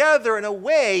them together in a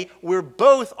way where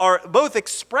both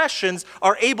expressions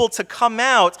are able to come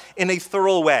out in a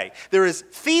thorough way. There is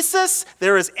thesis,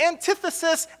 there is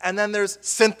antithesis, and then there's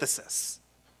synthesis.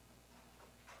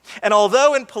 And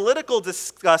although in political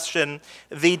discussion,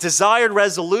 the desired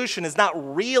resolution is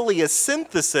not really a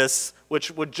synthesis, which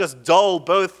would just dull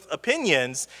both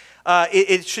opinions,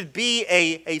 it should be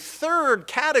a third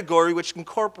category which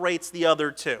incorporates the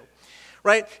other two.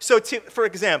 Right? So, for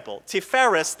example,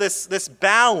 Tiferes, this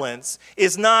balance,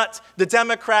 is not the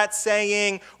Democrats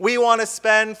saying, we want to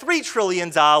spend $3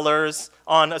 trillion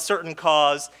on a certain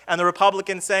cause, and the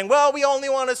Republicans saying, well, we only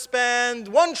want to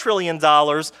spend $1 trillion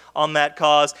on that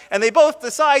cause, and they both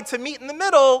decide to meet in the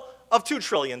middle of $2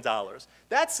 trillion.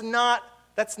 That's not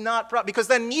because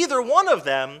then neither one of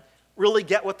them really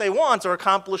get what they want or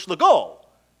accomplish the goal.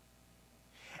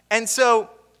 And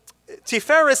so,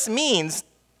 Tiferes means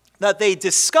that they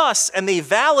discuss and they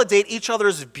validate each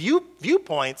other's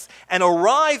viewpoints and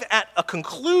arrive at a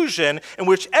conclusion in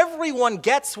which everyone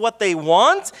gets what they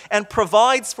want and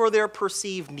provides for their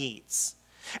perceived needs.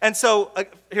 And so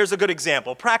here's a good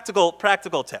example, practical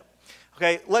tip.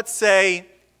 Okay, let's say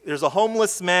there's a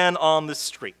homeless man on the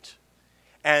street,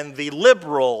 and the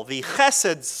liberal, the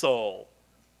chesed soul,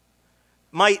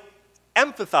 might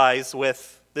empathize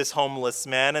with this homeless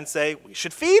man and say, we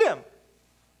should feed him.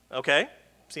 Okay?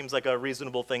 Seems like a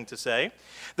reasonable thing to say.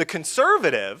 The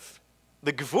conservative,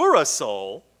 the gvura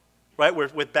soul, right,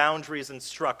 with boundaries and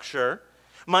structure,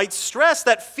 might stress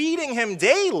that feeding him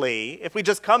daily, if we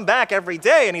just come back every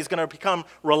day and he's going to become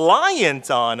reliant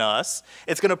on us,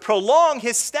 it's going to prolong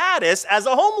his status as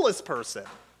a homeless person.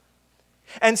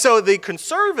 And so the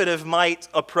conservative might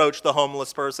approach the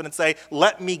homeless person and say,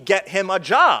 let me get him a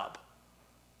job.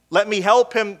 Let me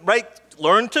help him, right,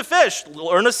 learn to fish,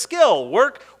 learn a skill,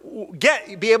 work,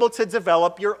 be able to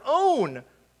develop your own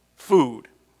food.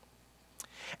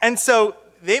 And so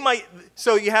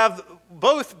you have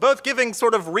both giving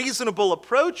sort of reasonable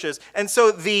approaches. And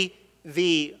so the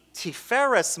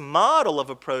Tiferes model of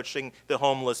approaching the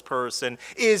homeless person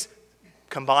is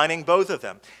combining both of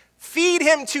them. Feed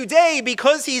him today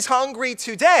because he's hungry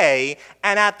today,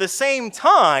 and at the same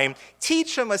time,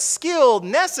 teach him a skill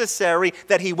necessary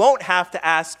that he won't have to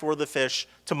ask for the fish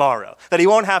tomorrow, that he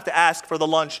won't have to ask for the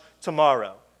lunch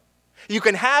tomorrow. You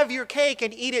can have your cake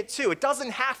and eat it too. It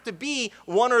doesn't have to be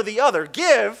one or the other,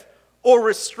 give or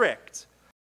restrict.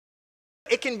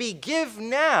 It can be give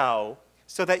now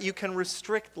so that you can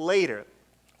restrict later.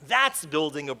 That's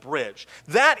building a bridge.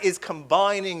 That is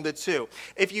combining the two.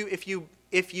 If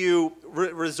you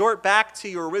resort back to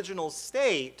your original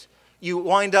state, you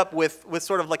wind up with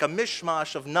sort of like a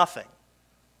mishmash of nothing.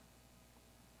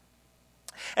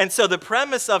 And so the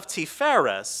premise of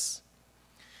Tiferes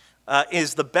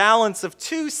is the balance of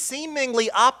two seemingly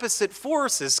opposite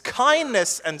forces,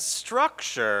 kindness and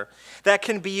structure, that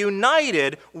can be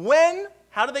united when,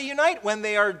 how do they unite? When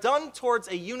they are done towards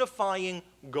a unifying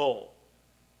goal.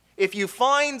 If you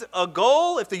find a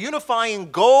goal, if the unifying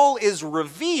goal is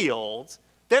revealed,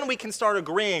 then we can start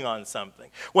agreeing on something.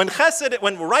 When chesed,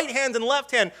 when right hand and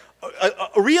left hand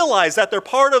realize that they're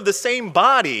part of the same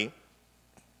body,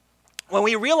 when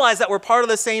we realize that we're part of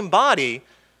the same body,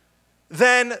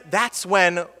 then that's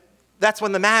when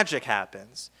the magic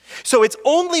happens. So it's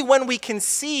only when we can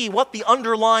see what the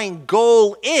underlying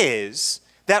goal is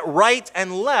that right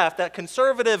and left, that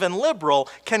conservative and liberal,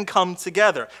 can come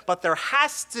together. But there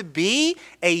has to be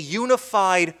a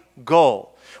unified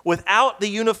goal. Without the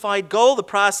unified goal, the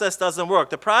process doesn't work.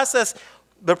 The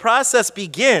process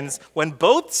begins when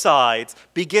both sides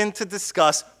begin to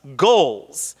discuss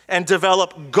goals and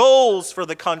develop goals for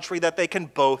the country that they can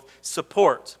both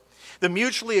support. The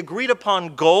mutually agreed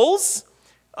upon goals,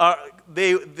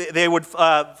 they would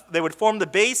form the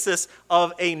basis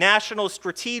of a national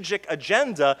strategic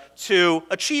agenda to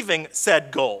achieving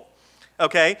said goal.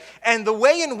 okay? And the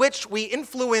way in which we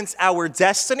influence our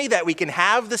destiny, that we can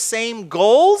have the same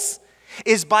goals,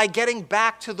 is by getting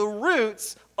back to the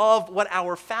roots of what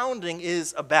our founding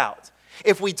is about.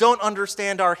 If we don't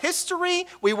understand our history,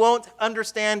 we won't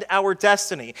understand our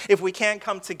destiny. If we can't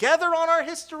come together on our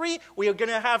history, we are going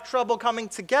to have trouble coming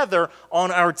together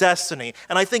on our destiny.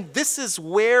 And I think this is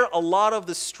where a lot of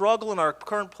the struggle in our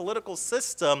current political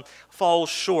system falls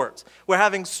short. We're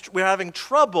having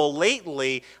trouble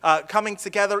lately coming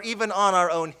together even on our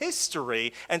own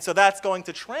history, and so that's going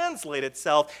to translate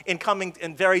itself in coming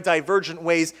in very divergent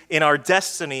ways in our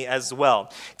destiny as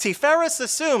well. Tiferes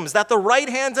assumes that the right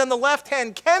hand and the left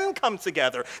hand can come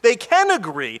together. They can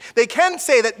agree. They can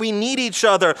say that we need each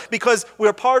other because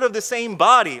we're part of the same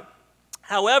body.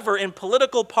 However, in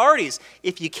political parties,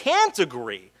 if you can't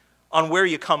agree on where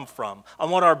you come from,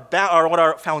 on what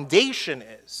our foundation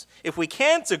is, if we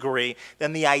can't agree,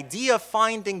 then the idea of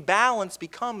finding balance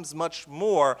becomes much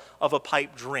more of a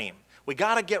pipe dream. We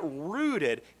got to get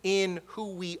rooted in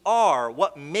who we are,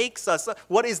 what makes us,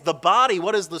 what is the body,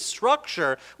 what is the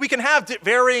structure. We can have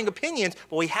varying opinions,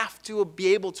 but we have to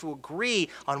be able to agree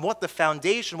on what the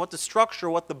foundation, what the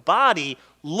structure, what the body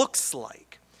looks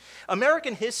like.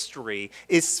 American history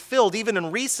is filled, even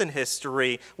in recent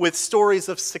history, with stories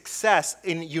of success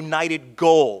in united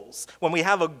goals. When we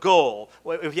have a goal,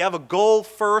 if you have a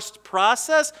goal-first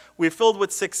process, we're filled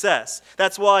with success.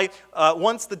 That's why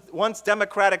once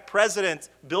Democratic President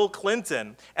Bill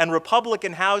Clinton and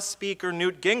Republican House Speaker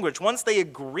Newt Gingrich, once they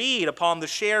agreed upon the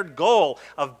shared goal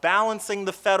of balancing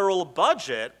the federal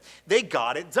budget, they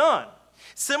got it done.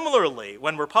 Similarly,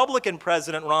 when Republican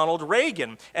President Ronald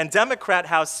Reagan and Democrat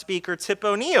House Speaker Tip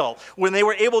O'Neill, when they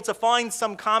were able to find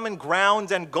some common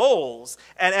ground and goals,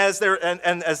 and as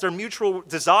their mutual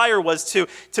desire was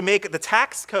to make the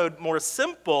tax code more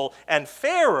simple and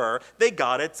fairer, they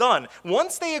got it done.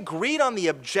 Once they agreed on the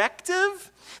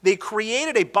objective, they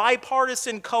created a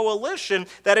bipartisan coalition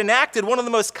that enacted one of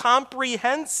the most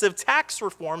comprehensive tax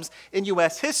reforms in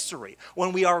U.S. history.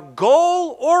 When we are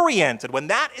goal-oriented, when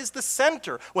that is the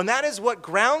center, when that is what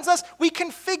grounds us, we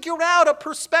can figure out a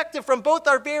perspective from both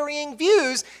our varying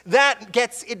views that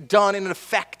gets it done in an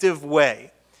effective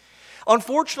way.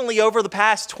 Unfortunately, over the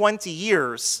past 20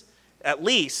 years, at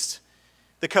least,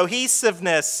 the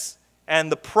cohesiveness and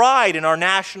the pride in our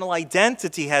national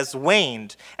identity has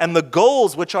waned, and the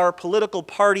goals which our political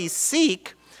parties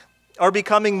seek are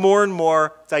becoming more and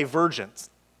more divergent.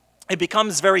 It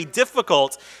becomes very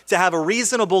difficult to have a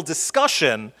reasonable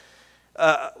discussion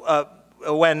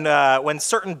when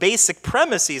certain basic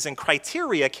premises and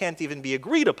criteria can't even be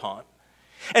agreed upon.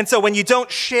 And so when you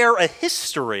don't share a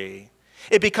history,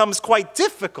 it becomes quite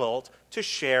difficult to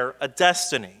share a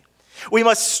destiny. We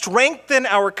must strengthen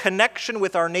our connection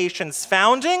with our nation's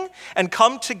founding and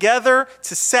come together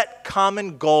to set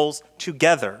common goals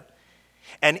together.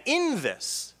 And in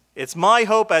this, it's my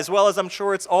hope, as well as I'm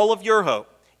sure it's all of your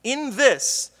hope, in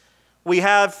this we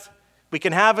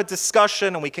can have a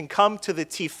discussion and we can come to the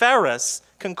Tiferes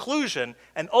conclusion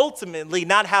and ultimately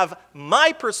not have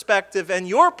my perspective and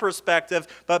your perspective,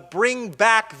 but bring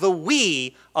back the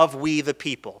we of we the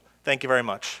people. Thank you very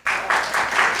much.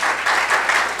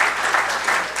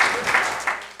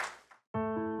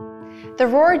 The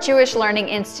Rohr Jewish Learning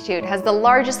Institute has the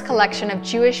largest collection of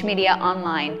Jewish media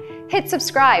online. Hit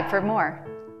subscribe for more.